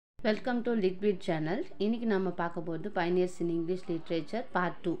Welcome to Liquid channel. இன்னைக்கு நம்ம பார்க்க போறது Pioneers in English Literature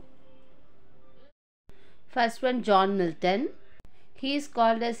Part 2. First one, John Milton. He is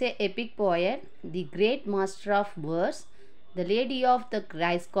called as a epic poet, the great master of verse, the lady of the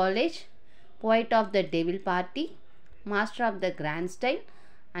Christ College, poet of the Devil Party, master of the grand style,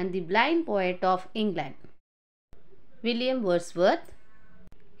 and the blind poet of England. William Wordsworth.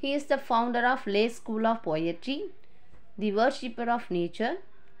 He is the founder of Leys School of Poetry, the worshipper of nature,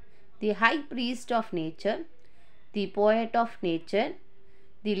 the high priest of nature, the poet of nature,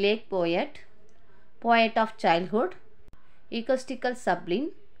 the lake poet, poet of childhood, egotistical sublime,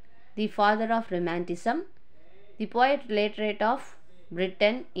 the father of romanticism, the poet laureate of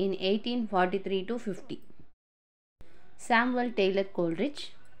Britain in 1843 to 50. Samuel Taylor Coleridge.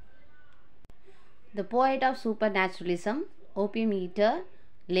 The poet of supernaturalism, opium eater,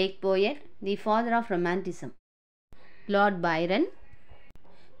 lake poet, the father of romanticism. Lord Byron.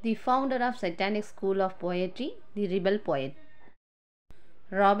 The founder of Satanic School of Poetry, the rebel poet.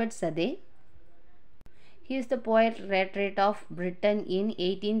 Robert Southey. He is the poet laureate of Britain in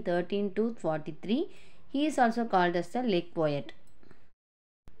 1813 to 43. He is also called as the lake poet.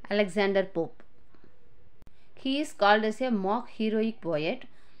 Alexander Pope. He is called as a mock heroic poet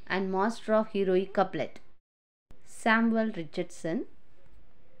and master of heroic couplet. Samuel Richardson.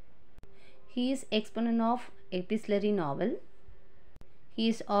 He is exponent of epistolary novel. He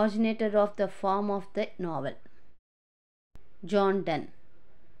is originator of the form of the novel. John Donne.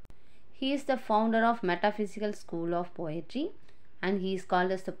 He is the founder of Metaphysical School of Poetry and he is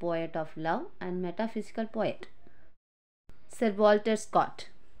called as the poet of love and metaphysical poet. Sir Walter Scott.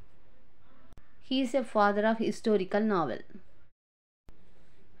 He is a father of historical novel.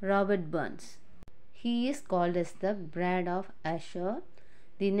 Robert Burns. He is called as the Bard of Ashur,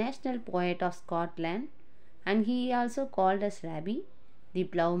 the national poet of Scotland, and he is also called as Rabbi, the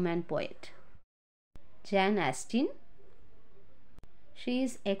ploughman poet. Jane Austen. She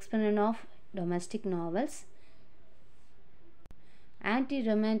is exponent of domestic novels,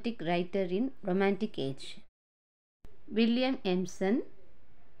 anti-romantic writer in Romantic Age. William Emerson.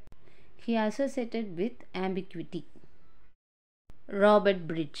 He associated with ambiguity. Robert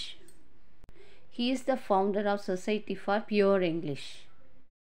Bridge. He is the founder of Society for Pure English.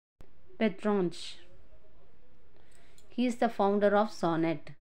 Petrarch. He is the founder of Sonnet.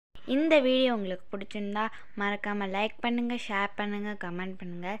 இந்த video உங்களுக்கு பிடிச்சிருந்தா மறக்காமல் like பண்ணுங்கள், share பண்ணுங்கள், comment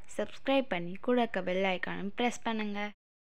பண்ணுங்கள், subscribe பண்ணி கூட இருக்க பெல் ஐக்கானை ப்ரெஸ் பண்ணுங்கள்.